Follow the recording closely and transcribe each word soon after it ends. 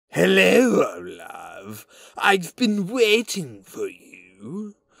Hello, Ollamh. I've been waiting for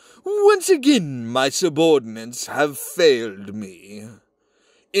you. Once again, my subordinates have failed me.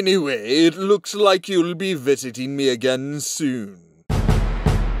 Anyway, it looks like you'll be visiting me again soon.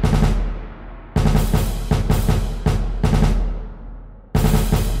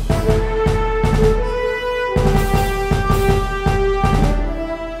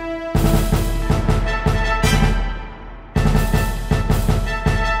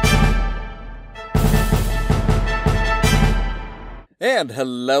 And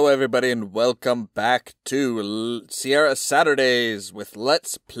hello everybody and welcome back to Sierra Saturdays with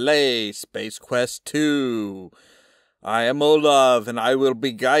Let's Play Space Quest 2. I am Ollamh and I will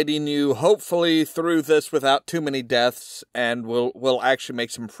be guiding you hopefully through this without too many deaths, and we'll actually make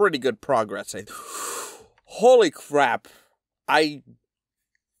some pretty good progress. Holy crap.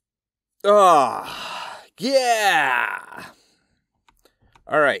 Yeah!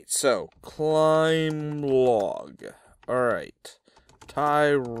 Alright, so climb log. Alright.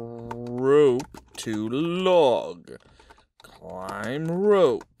 Tie rope to log. Climb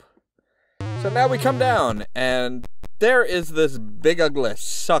rope. So now we come down, and there is this big ugly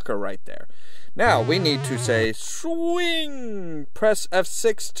sucker right there. Now we need to say swing. Press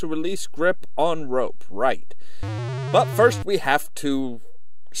F6 to release grip on rope. Right. But first we have to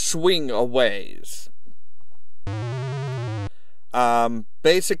swing a ways.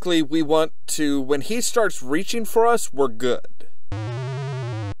 Basically we want to, when he starts reaching for us, we're good.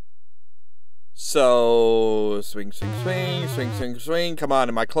 So, swing, swing, swing, swing, swing, swing. Come on,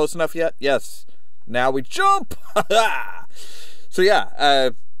 am I close enough yet? Yes. Now we jump! So yeah,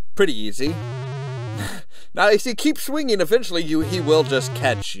 pretty easy. Now, if you keep swinging, eventually he will just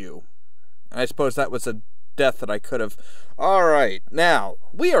catch you. I suppose that was a death that I could have. Alright, now,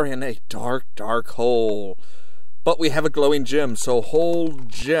 we are in a dark, dark hole. But we have a glowing gem, so hold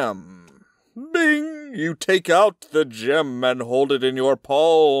gem. Bing! You take out the gem and hold it in your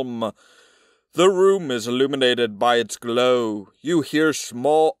palm. The room is illuminated by its glow. You hear a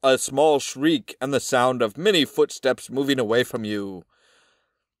small shriek and the sound of many footsteps moving away from you.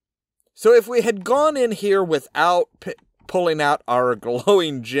 So if we had gone in here without pulling out our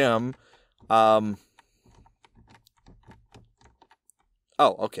glowing gem, oh,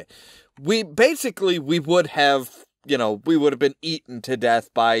 okay. We would have, we would have been eaten to death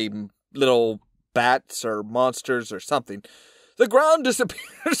by little bats or monsters or something. The ground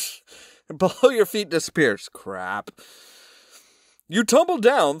disappears. Below your feet disappears. Crap. You tumble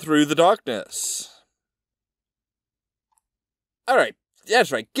down through the darkness. Alright,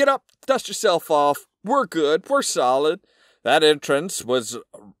 that's right. Get up, dust yourself off. We're good. We're solid. That entrance was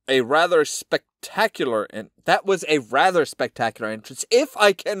a rather spectacular, and that was a rather spectacular entrance. If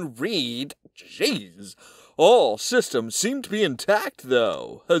I can read, jeez. All systems seem to be intact,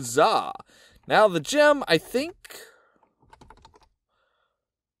 though. Huzzah. Now the gem, I think.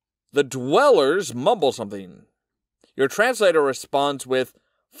 The dwellers mumble something. Your translator responds with,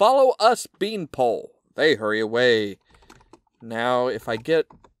 "Follow us, beanpole." They hurry away. Now, if I get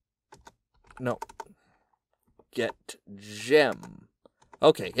gem.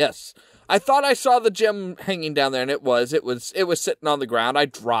 Okay, yes. I thought I saw the gem hanging down there, and it was sitting on the ground. I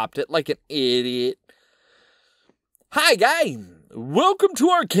dropped it like an idiot. Hi, guy. Welcome to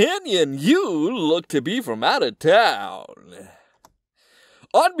our canyon. You look to be from out of town.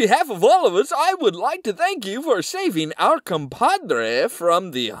 On behalf of all of us, I would like to thank you for saving our compadre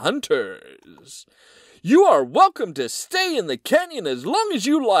from the hunters. You are welcome to stay in the canyon as long as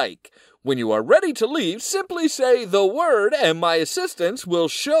you like. When you are ready to leave, simply say the word and my assistants will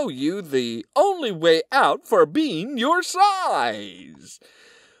show you the only way out for being your size.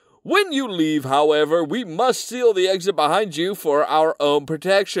 When you leave, however, we must seal the exit behind you for our own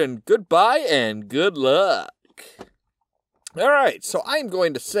protection. Goodbye and good luck. Alright, so I'm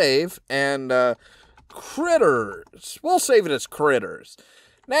going to save, and, critters. We'll save it as critters.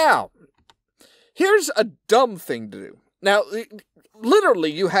 Now, here's a dumb thing to do. Now,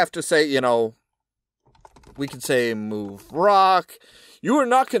 literally, you have to say, we could say move rock. You are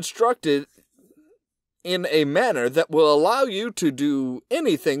not constructed in a manner that will allow you to do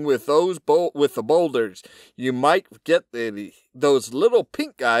anything with with the boulders. You might get those little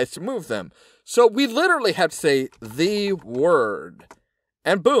pink guys to move them. So we literally have to say the word.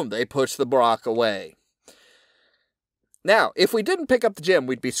 And boom, they push the rock away. Now, if we didn't pick up the gem,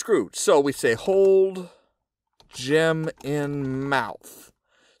 we'd be screwed. So we say hold gem in mouth.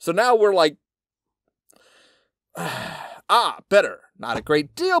 So now we're like, better. Not a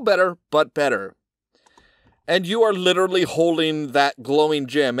great deal better, but better. And you are literally holding that glowing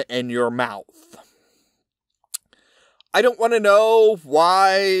gem in your mouth. I don't want to know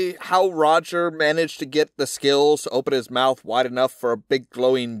how Roger managed to get the skills to open his mouth wide enough for a big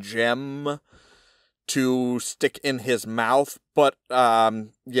glowing gem to stick in his mouth, but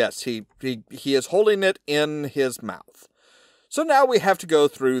yes, he is holding it in his mouth. So now we have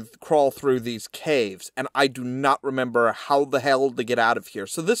to crawl through these caves, and I do not remember how the hell to get out of here,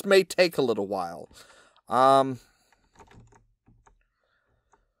 so this may take a little while.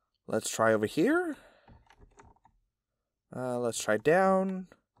 Let's try over here. Let's try down.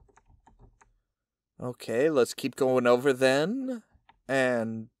 Okay, let's keep going over then.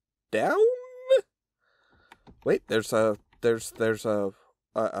 And down? Wait, there's a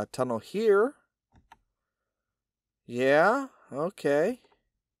tunnel here. Yeah, okay.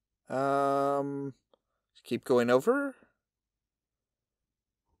 Keep going over.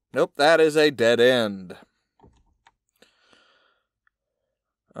 Nope, that is a dead end.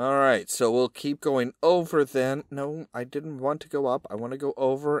 Alright, so we'll keep going over then. No, I didn't want to go up. I want to go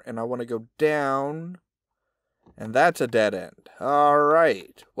over, and I want to go down. And that's a dead end.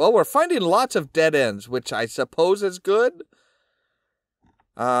 Alright. Well, we're finding lots of dead ends, which I suppose is good.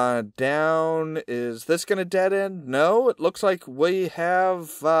 Down, is this gonna dead end? No, it looks like we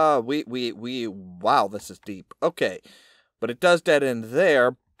have, wow, this is deep. Okay, but it does dead end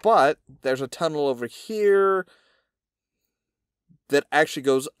there, but there's a tunnel over here that actually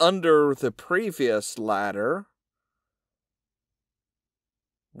goes under the previous ladder.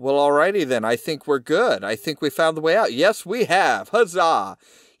 Well, alrighty then. I think we're good. I think we found the way out. Yes, we have. Huzzah!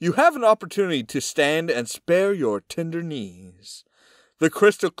 You have an opportunity to stand and spare your tender knees. The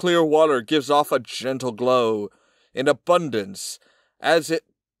crystal clear water gives off a gentle glow in abundance as it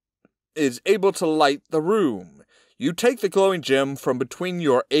is able to light the room. You take the glowing gem from between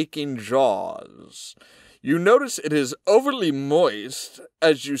your aching jaws. You notice it is overly moist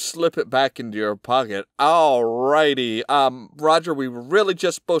as you slip it back into your pocket. Alrighty. Roger, we were really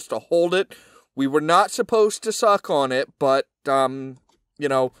just supposed to hold it. We were not supposed to suck on it, but, you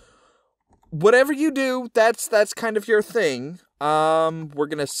know, whatever you do, that's kind of your thing. We're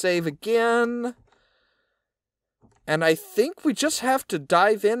gonna save again. And I think we just have to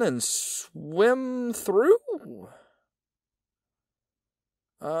dive in and swim through.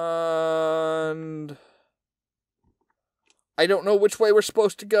 And I don't know which way we're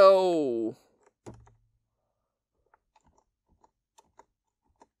supposed to go.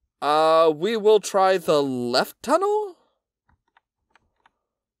 We will try the left tunnel?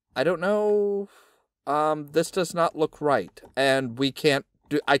 I don't know. This does not look right. And I can't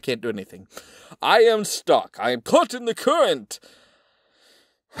do anything. I am stuck. I am caught in the current.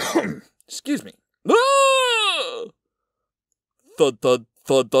 Excuse me. Ah!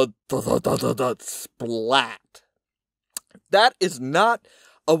 Splat. That is not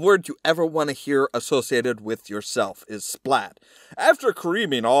a word you ever want to hear associated with yourself, is splat. After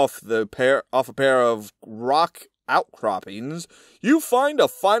careening off a pair of rock outcroppings, you find a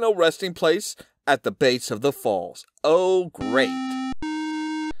final resting place at the base of the falls. Oh, great.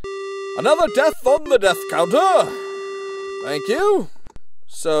 Another death on the death counter. Thank you.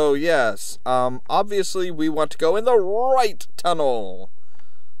 So, yes, obviously we want to go in the right tunnel.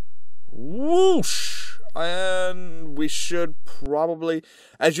 Whoosh. And we should probably...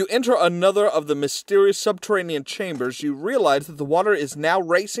 As you enter another of the mysterious subterranean chambers, you realize that the water is now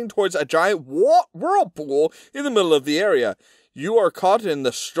racing towards a giant whirlpool in the middle of the area. You are caught in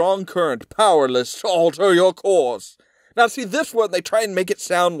the strong current, powerless to alter your course. Now, see, this one, they try and make it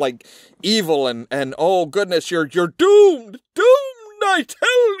sound like evil and oh, goodness, you're doomed! Doomed, I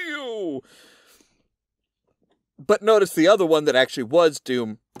tell you! But notice the other one that actually was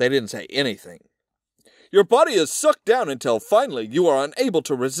doomed, they didn't say anything. Your body is sucked down until finally you are able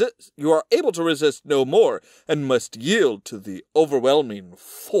to resist no more and must yield to the overwhelming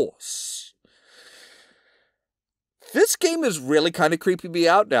force. This game is really kind of creeping me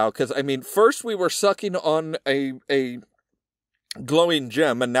out now, because, I mean, first we were sucking on a glowing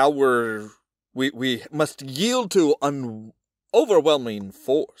gem, and now we must yield to an overwhelming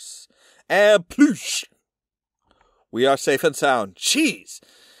force. And ploosh! We are safe and sound. Jeez,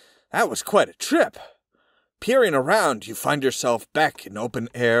 that was quite a trip. Peering around, you find yourself back in open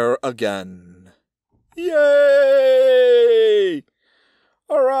air again. Yay!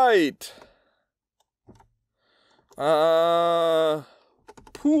 Alright.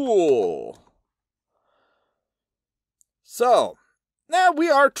 Pool. So, now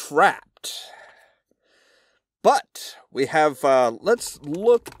we are trapped. But, we have, let's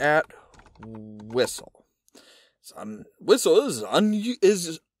look at Whistle. Whistle is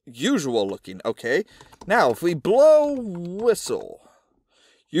usual looking, okay? Now, if we blow Whistle,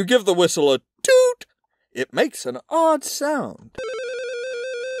 you give the whistle a toot, it makes an odd sound.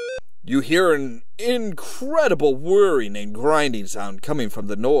 You hear an incredible whirring and grinding sound coming from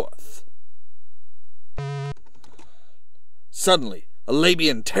the north. Suddenly, a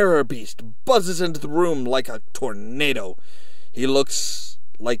Labian terror beast buzzes into the room like a tornado. He looks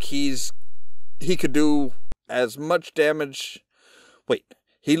like he could do as much damage.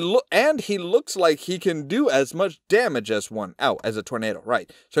 He looks like he can do as much damage as one. As a tornado,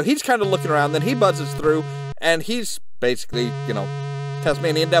 right? So he's kind of looking around. Then he buzzes through, and he's basically,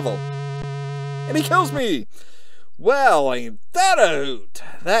 Tasmanian devil, and he kills me. Well, ain't that a hoot?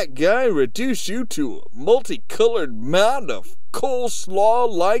 That guy reduced you to a multicolored mound of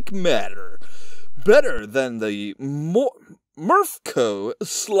coleslaw-like matter. Better than the Murphco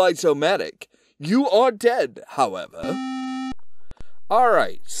Slice-O-Matic. You are dead, however.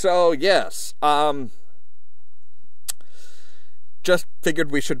 Alright, so yes, just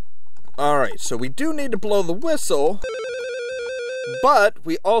figured we should... Alright, so we do need to blow the whistle, but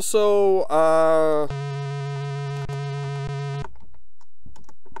we also,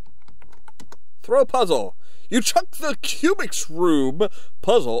 throw a puzzle. You chuck the Cubix Room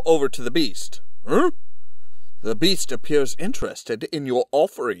puzzle over to the beast. Huh? The beast appears interested in your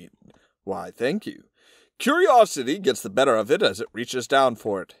offering. Why, thank you. Curiosity gets the better of it as it reaches down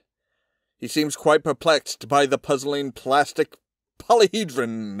for it. He seems quite perplexed by the puzzling plastic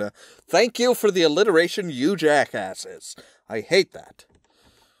polyhedron. Thank you for the alliteration, you jackasses. I hate that.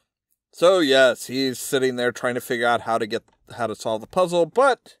 So yes, he's sitting there trying to figure out how to solve the puzzle,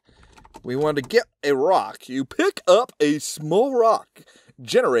 but we want to get a rock. You pick up a small rock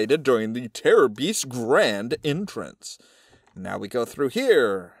generated during the Terror Beast's grand entrance. Now we go through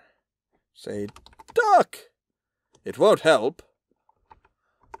here. Say, duck. It won't help.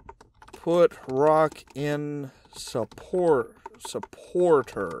 Put rock in supporter.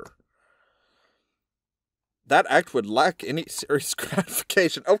 That act would lack any serious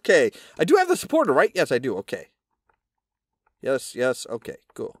gratification. Okay. I do have the supporter, right? Yes, I do. Okay. Yes. Okay.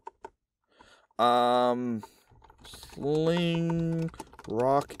 Cool. Sling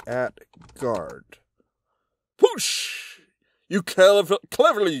rock at guard. Whoosh! You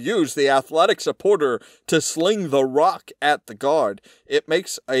cleverly use the athletic supporter to sling the rock at the guard. It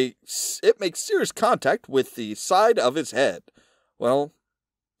makes serious contact with the side of his head. Well,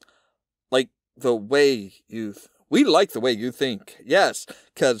 like the way we like the way you think. Yes,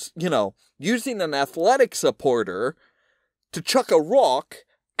 because, using an athletic supporter to chuck a rock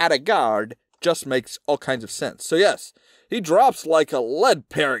at a guard just makes all kinds of sense. So yes, he drops like a lead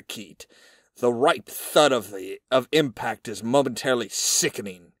parakeet. The ripe thud of impact is momentarily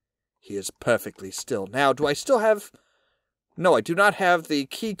sickening. He is perfectly still. Now, do I still have... No, I do not have the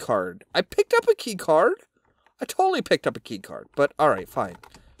key card. I picked up a key card. I totally picked up a key card. But, alright, fine.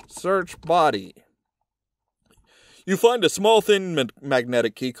 Search body. You find a small, thin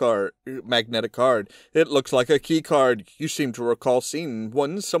magnetic card. It looks like a key card. You seem to recall seeing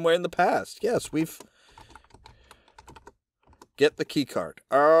one somewhere in the past. Yes, we've... Get the key card.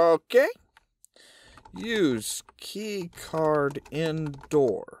 Okay. Use key card in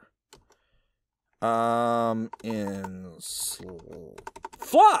door. In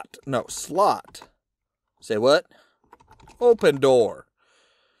slot. No, slot. Say what? Open door.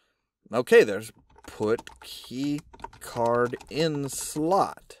 Okay, there's put key card in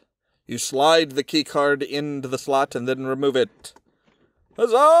slot. You slide the key card into the slot and then remove it.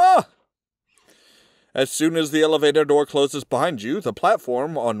 Huzzah! As soon as the elevator door closes behind you, the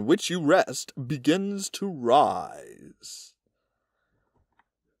platform on which you rest begins to rise.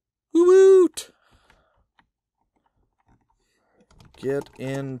 Woot! Get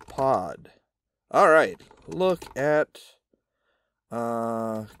in pod. Alright, look at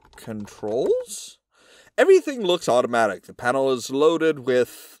controls? Everything looks automatic. The panel is loaded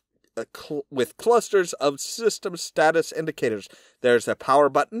with clusters of system status indicators. There's a power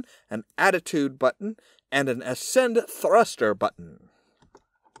button, an attitude button, and an ascend thruster button.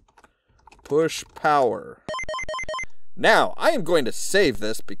 Push power. Now, I am going to save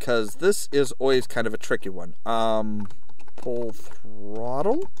this because this is always kind of a tricky one. Pull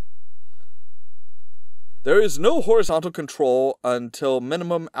throttle. There is no horizontal control until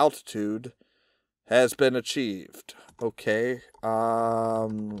minimum altitude has been achieved. Okay,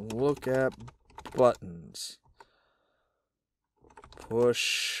 look at buttons.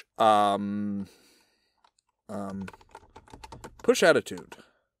 Push, push attitude.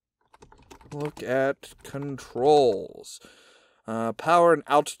 Look at controls. Power and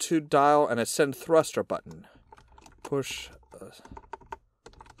altitude dial and ascend thruster button. Push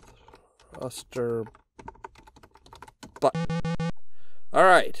thruster button.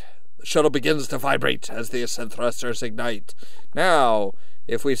 Alright, The shuttle begins to vibrate as the ascent thrusters ignite. Now,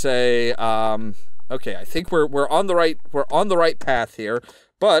 if we say, okay, I think we're on the right path here.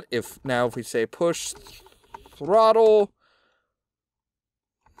 But if we say push throttle,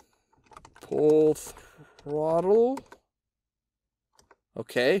 pull throttle,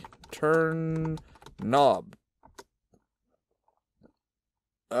 okay, turn knob.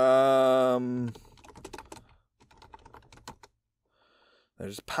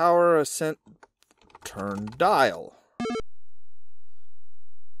 There's power, ascent, turn dial.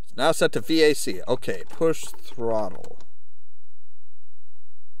 It's now set to VAC. Okay, push throttle.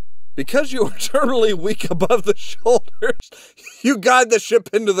 Because you are eternally weak above the shoulders, you guide the ship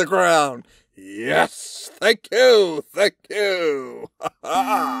into the ground. Yes! Thank you! Thank you!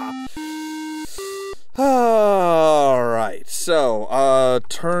 Alright, so,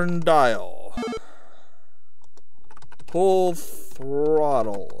 turn dial. Pull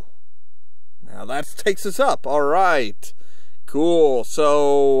throttle. Now that takes us up. Alright. Cool.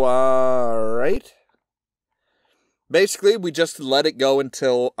 So, alright. Basically, we just let it go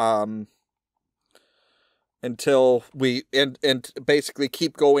until we basically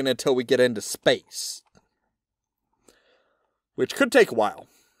keep going until we get into space. Which could take a while.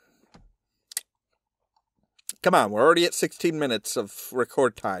 Come on, we're already at 16 minutes of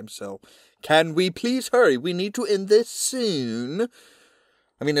record time, so can we please hurry? We need to end this soon.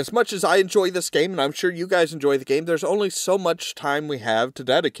 I mean, as much as I enjoy this game, and I'm sure you guys enjoy the game, there's only so much time we have to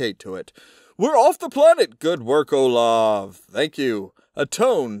dedicate to it. We're off the planet! Good work, Ollamh. Thank you. A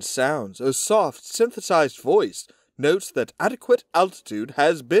tone, sounds, a soft, synthesized voice notes that adequate altitude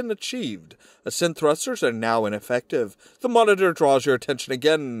has been achieved. Ascent thrusters are now ineffective. The monitor draws your attention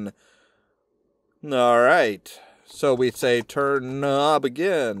again. Alright. So we say turn knob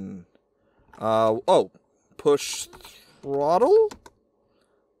again. Push throttle?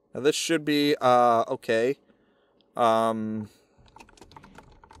 Now this should be, okay.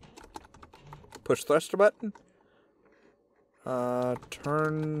 Push thruster button.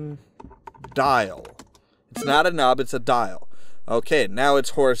 Turn dial. It's not a knob, it's a dial. Okay, now it's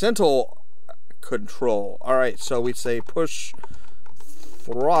horizontal control. Alright, so we say push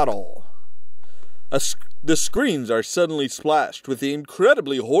throttle. The screens are suddenly splashed with the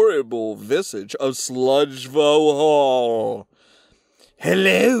incredibly horrible visage of Sludge Vohall.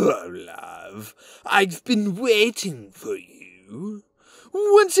 Hello, Ollamh. I've been waiting for you.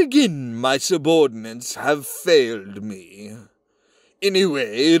 Once again, my subordinates have failed me.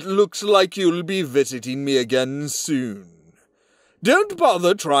 Anyway, it looks like you'll be visiting me again soon. Don't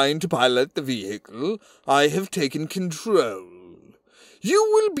bother trying to pilot the vehicle. I have taken control. You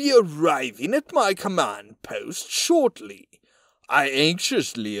will be arriving at my command post shortly. I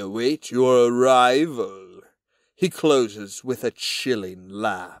anxiously await your arrival. He closes with a chilling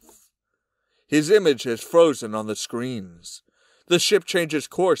laugh. His image is frozen on the screens. The ship changes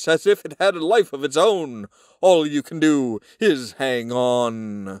course as if it had a life of its own. All you can do is hang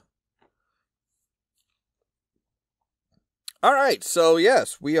on. Alright, so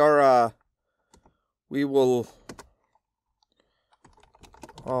yes, we will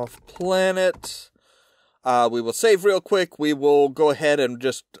off planet. We will save real quick. We will go ahead and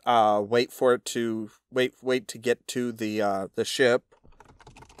just wait for it to wait to get to the ship.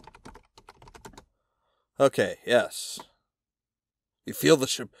 Okay, yes. You feel the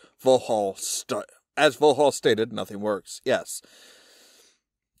ship Vohall as Vohall stated, nothing works. Yes.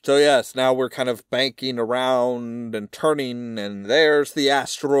 So yes, now we're kind of banking around and turning, and there's the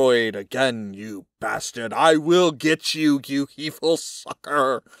asteroid again, you bastard. I will get you, you evil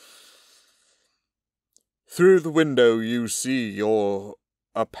sucker. Through the window you see your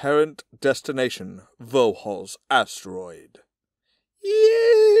apparent destination, Vohall's asteroid.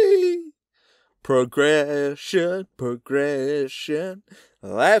 Yay! Progression, progression.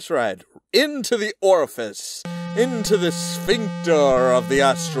 That's right. Into the orifice. Into the sphincter of the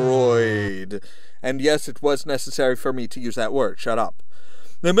asteroid. And yes, it was necessary for me to use that word. Shut up.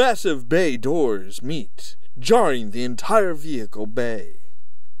 The massive bay doors meet, jarring the entire vehicle bay.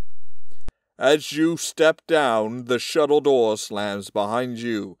 As you step down, the shuttle door slams behind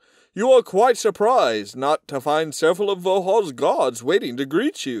you. You are quite surprised not to find several of Vohall's guards waiting to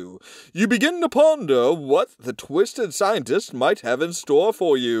greet you. You begin to ponder what the twisted scientist might have in store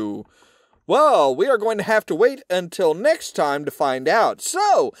for you. Well, we are going to have to wait until next time to find out.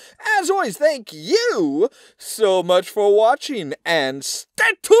 So, as always, thank you so much for watching, and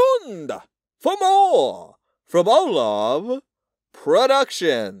stay tuned for more from Ollamh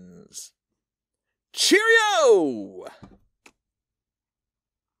Productions. Cheerio!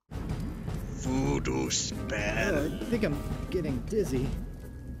 Voodoo spell. I think I'm getting dizzy.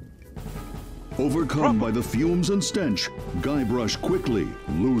 Overcome by the fumes and stench, Guybrush quickly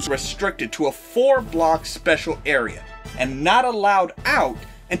loses. Restricted to a 4-block special area and not allowed out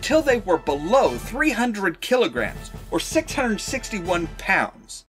until they were below 300 kilograms or 661 pounds.